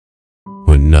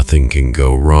when nothing can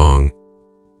go wrong,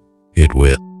 it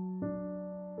will.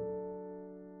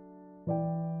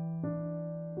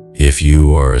 If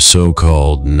you are a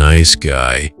so-called nice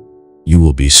guy, you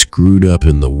will be screwed up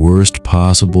in the worst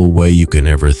possible way you can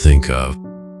ever think of.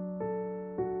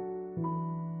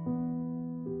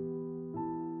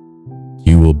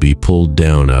 You will be pulled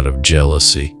down out of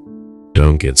jealousy.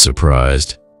 Don't get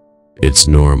surprised. It's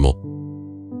normal.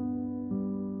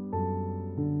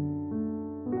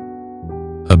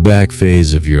 A back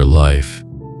phase of your life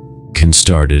can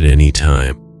start at any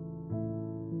time.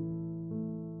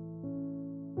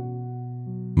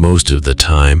 Most of the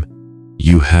time,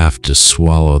 you have to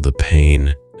swallow the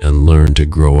pain and learn to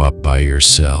grow up by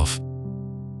yourself.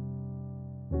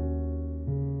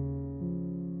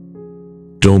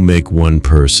 Don't make one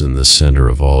person the center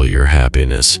of all your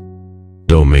happiness.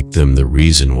 Don't make them the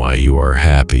reason why you are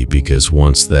happy, because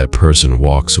once that person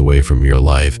walks away from your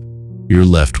life, you're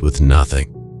left with nothing.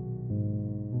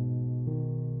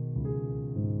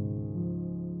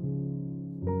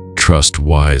 Trust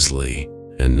wisely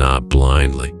and not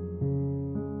blindly.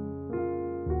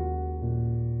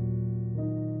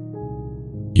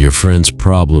 Your friends'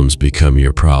 problems become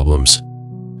your problems.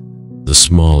 The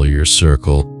smaller your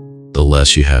circle, the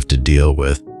less you have to deal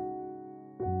with.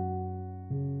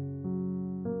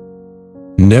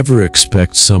 Never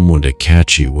expect someone to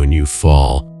catch you when you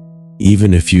fall,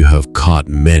 even if you have caught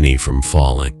many from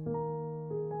falling.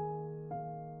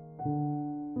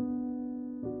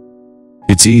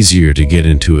 It's easier to get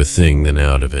into a thing than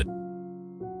out of it.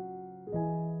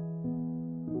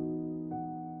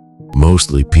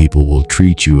 Mostly people will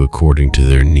treat you according to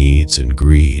their needs and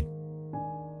greed.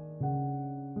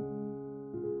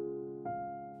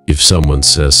 If someone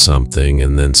says something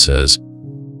and then says,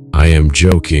 "I am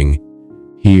joking,"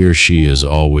 he or she is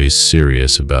always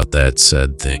serious about that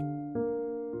said thing.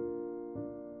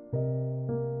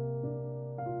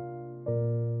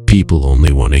 People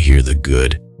only want to hear the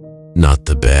good, not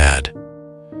the bad.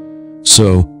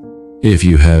 So, if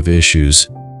you have issues,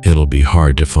 it'll be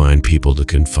hard to find people to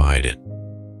confide in.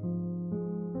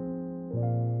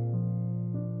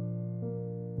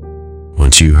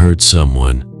 Once you hurt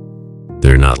someone,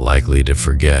 they're not likely to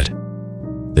forget.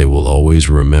 They will always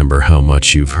remember how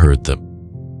much you've hurt them.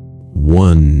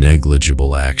 One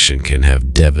negligible action can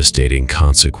have devastating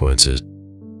consequences.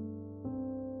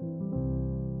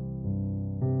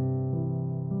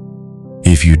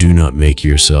 If you do not make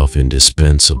yourself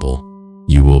indispensable,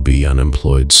 you will be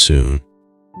unemployed soon.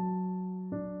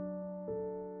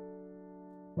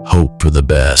 Hope for the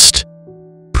best.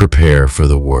 Prepare for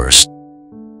the worst.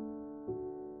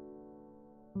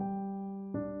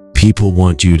 People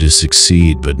want you to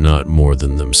succeed, but not more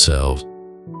than themselves.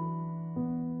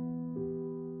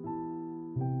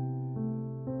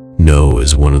 No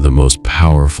is one of the most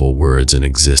powerful words in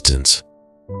existence.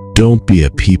 Don't be a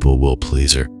people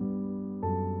pleaser.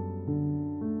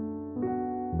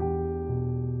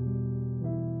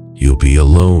 You'll be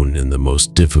alone in the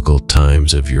most difficult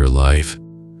times of your life.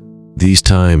 These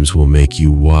times will make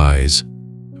you wise,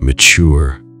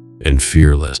 mature, and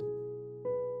fearless.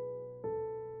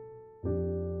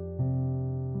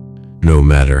 No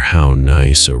matter how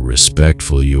nice or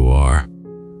respectful you are,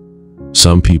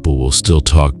 some people will still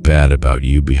talk bad about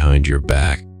you behind your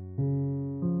back.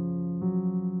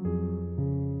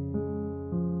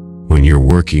 When you're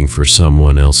working for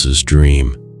someone else's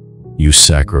dream, you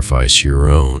sacrifice your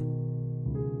own.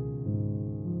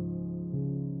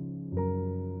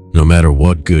 No matter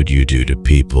what good you do to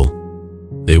people,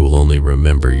 they will only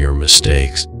remember your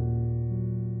mistakes.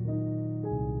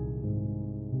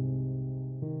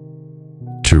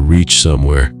 To reach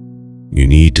somewhere, you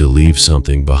need to leave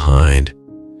something behind.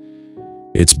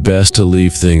 It's best to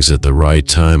leave things at the right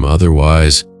time,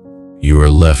 otherwise, you are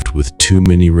left with too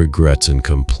many regrets and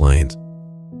complaints.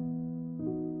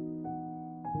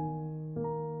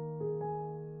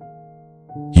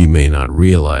 You may not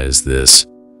realize this,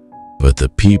 but the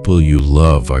people you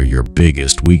love are your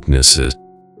biggest weaknesses.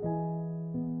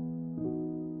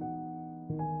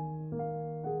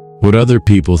 What other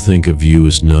people think of you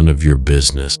is none of your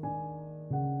business.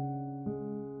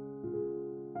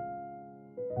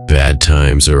 Bad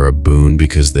times are a boon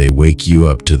because they wake you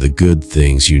up to the good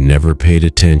things you never paid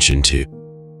attention to.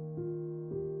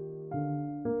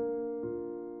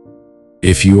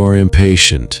 If you are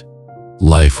impatient,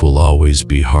 life will always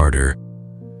be harder.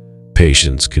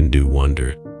 Patience can do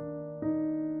wonders.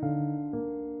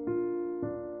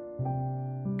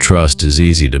 Trust is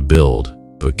easy to build,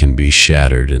 but can be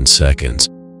shattered in seconds.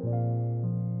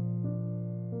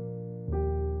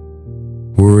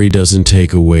 Worry doesn't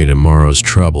take away tomorrow's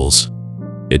troubles.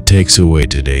 It takes away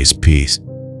today's peace.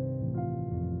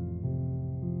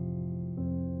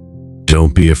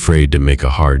 Don't be afraid to make a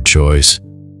hard choice.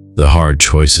 The hard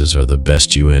choices are the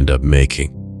best you end up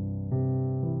making.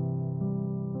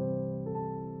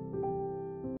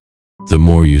 The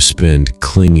more you spend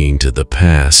clinging to the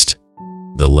past,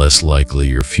 the less likely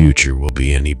your future will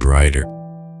be any brighter.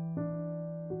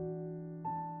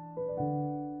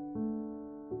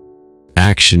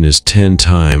 Action is 10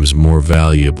 times more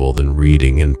valuable than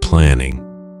reading and planning.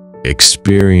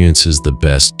 Experience is the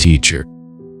best teacher.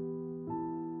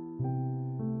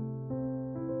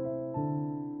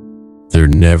 There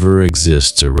never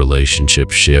exists a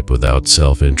relationship without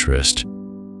self-interest.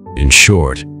 In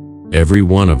short, every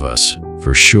one of us,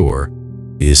 for sure,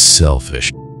 is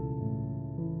selfish.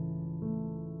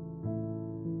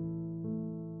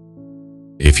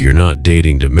 If you're not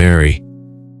dating to marry,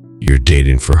 you're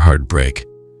dating for heartbreak.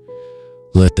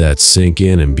 Let that sink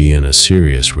in and be in a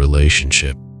serious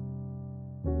relationship.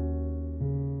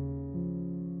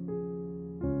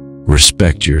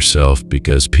 Respect yourself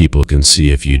because people can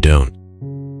see if you don't.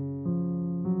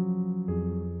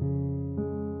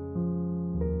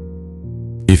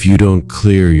 If you don't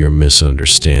clear your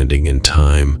misunderstanding in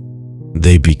time,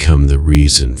 they become the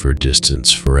reason for distance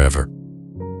forever.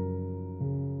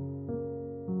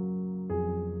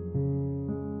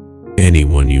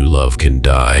 Anyone you love can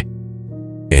die.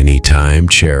 Anytime,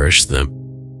 cherish them.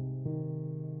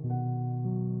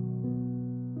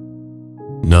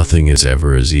 Nothing is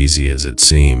ever as easy as it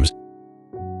seems.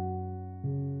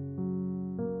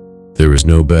 There is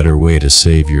no better way to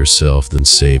save yourself than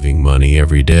saving money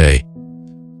every day.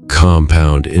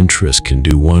 Compound interest can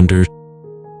do wonders.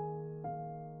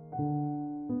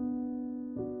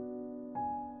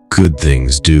 Good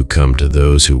things do come to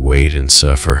those who wait and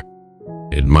suffer.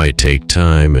 It might take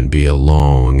time and be a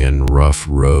long and rough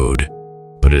road,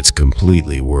 but it's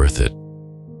completely worth it.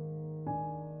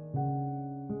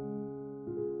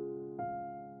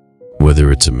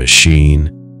 Whether it's a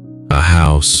machine, a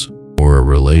house, or a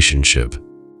relationship,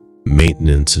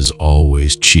 maintenance is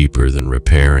always cheaper than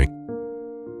repairing.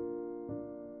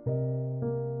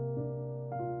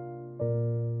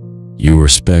 Your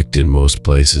respect in most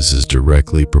places is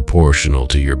directly proportional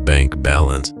to your bank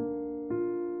balance.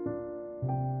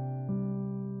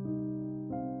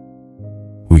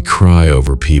 We cry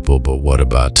over people, but what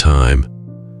about time?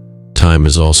 Time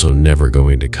is also never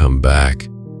going to come back.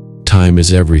 Time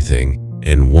is everything,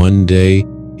 and one day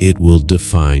it will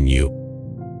define you.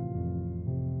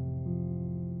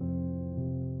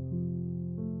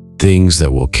 Things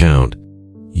that will count: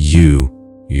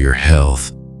 you, your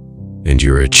health, and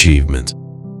your achievements.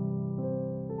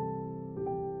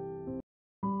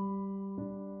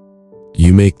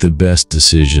 You make the best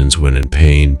decisions when in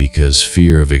pain because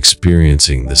fear of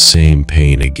experiencing the same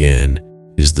pain again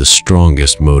is the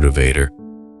strongest motivator.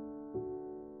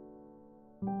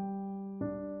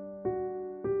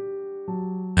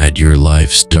 At your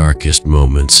life's darkest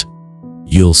moments,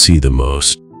 you'll see the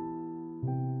most.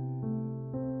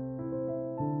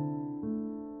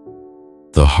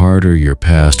 The harder your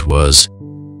past was,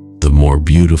 the more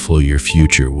beautiful your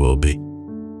future will be.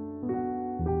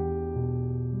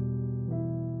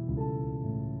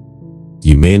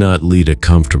 You may not lead a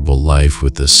comfortable life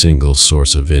with a single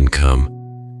source of income.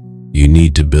 You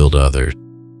need to build others.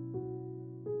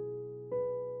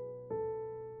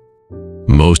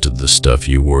 Most of the stuff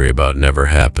you worry about never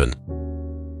happen.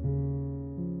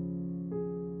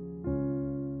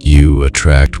 You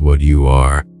attract what you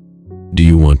are. Do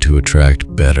you want to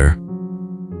attract better?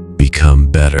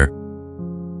 Become better.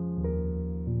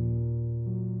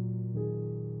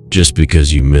 Just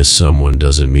because you miss someone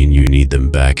doesn't mean you need them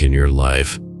back in your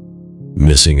life.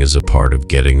 Missing is a part of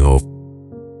getting over.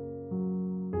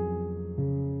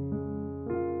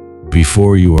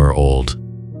 Before you are old,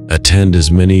 attend as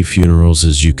many funerals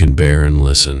as you can bear and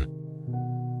listen.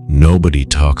 Nobody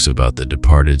talks about the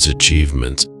departed's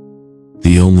achievements.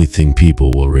 The only thing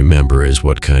people will remember is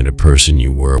what kind of person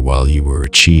you were while you were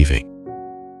achieving.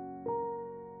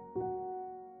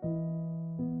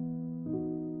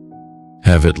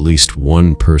 Have at least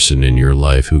one person in your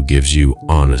life who gives you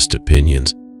honest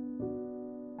opinions.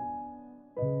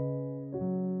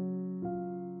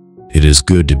 It is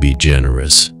good to be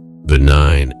generous,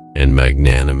 benign, and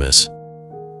magnanimous,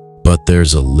 but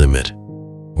there's a limit,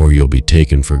 or you'll be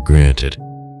taken for granted.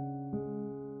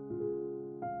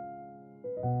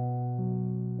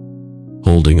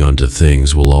 Holding on to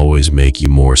things will always make you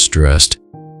more stressed.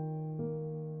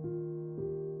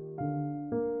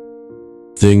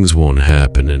 Things won't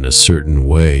happen in a certain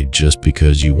way just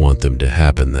because you want them to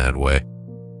happen that way.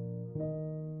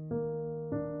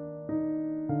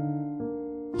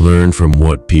 Learn from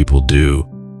what people do,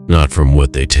 not from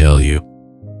what they tell you.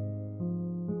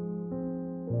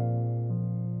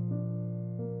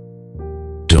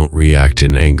 Don't react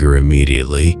in anger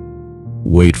immediately.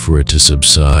 Wait for it to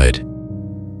subside.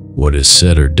 What is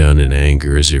said or done in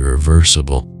anger is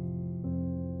irreversible.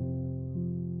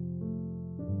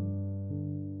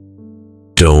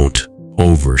 Don't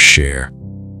overshare.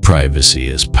 Privacy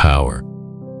is power.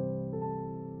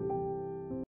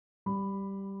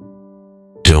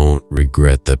 Don't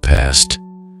regret the past,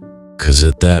 'cause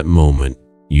at that moment,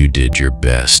 you did your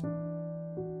best.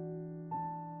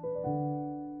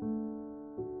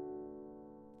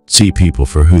 See people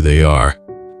for who they are,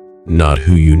 not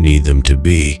who you need them to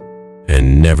be,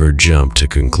 and never jump to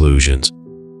conclusions.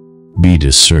 Be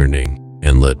discerning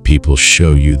and let people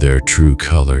show you their true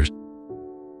colors.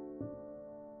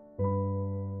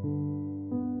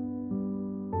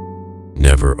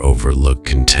 Never overlook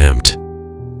contempt.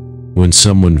 When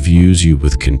someone views you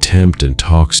with contempt and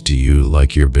talks to you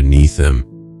like you're beneath them,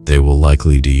 they will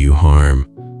likely do you harm,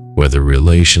 whether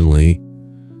relationally,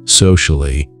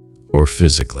 socially, or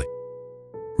physically.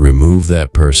 Remove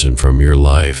that person from your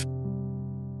life.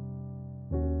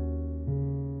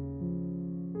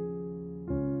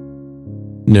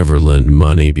 Never lend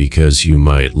money because you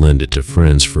might lend it to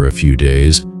friends for a few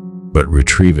days, but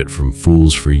retrieve it from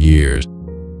fools for years.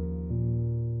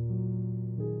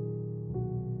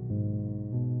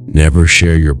 Never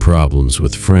share your problems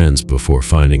with friends before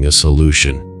finding a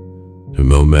solution,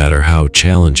 no matter how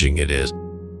challenging it is.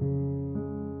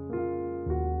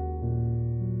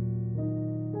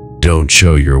 Don't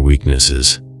show your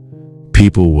weaknesses.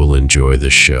 People will enjoy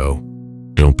the show.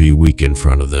 Don't be weak in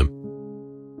front of them.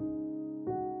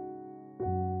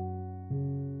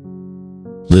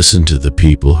 Listen to the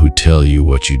people who tell you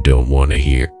what you don't want to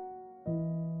hear.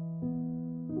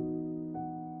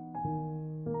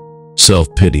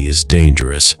 Self-pity is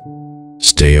dangerous.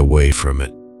 Stay away from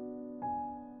it.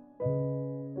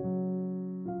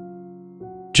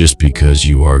 Just because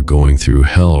you are going through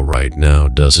hell right now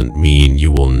doesn't mean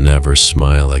you will never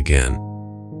smile again.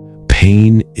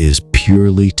 Pain is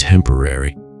purely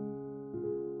temporary.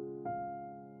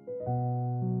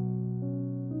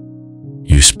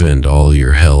 You spend all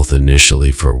your health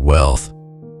initially for wealth,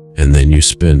 and then you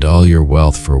spend all your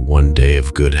wealth for one day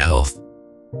of good health.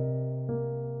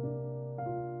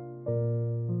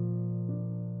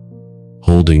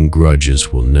 Holding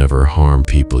grudges will never harm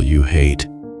people you hate,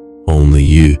 only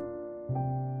you.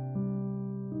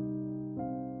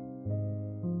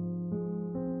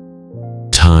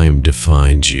 Time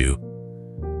defines you.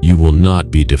 You will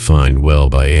not be defined well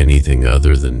by anything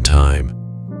other than time.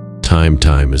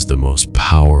 Time is the most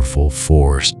powerful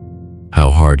force. How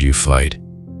hard you fight,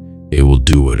 it will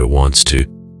do what it wants to.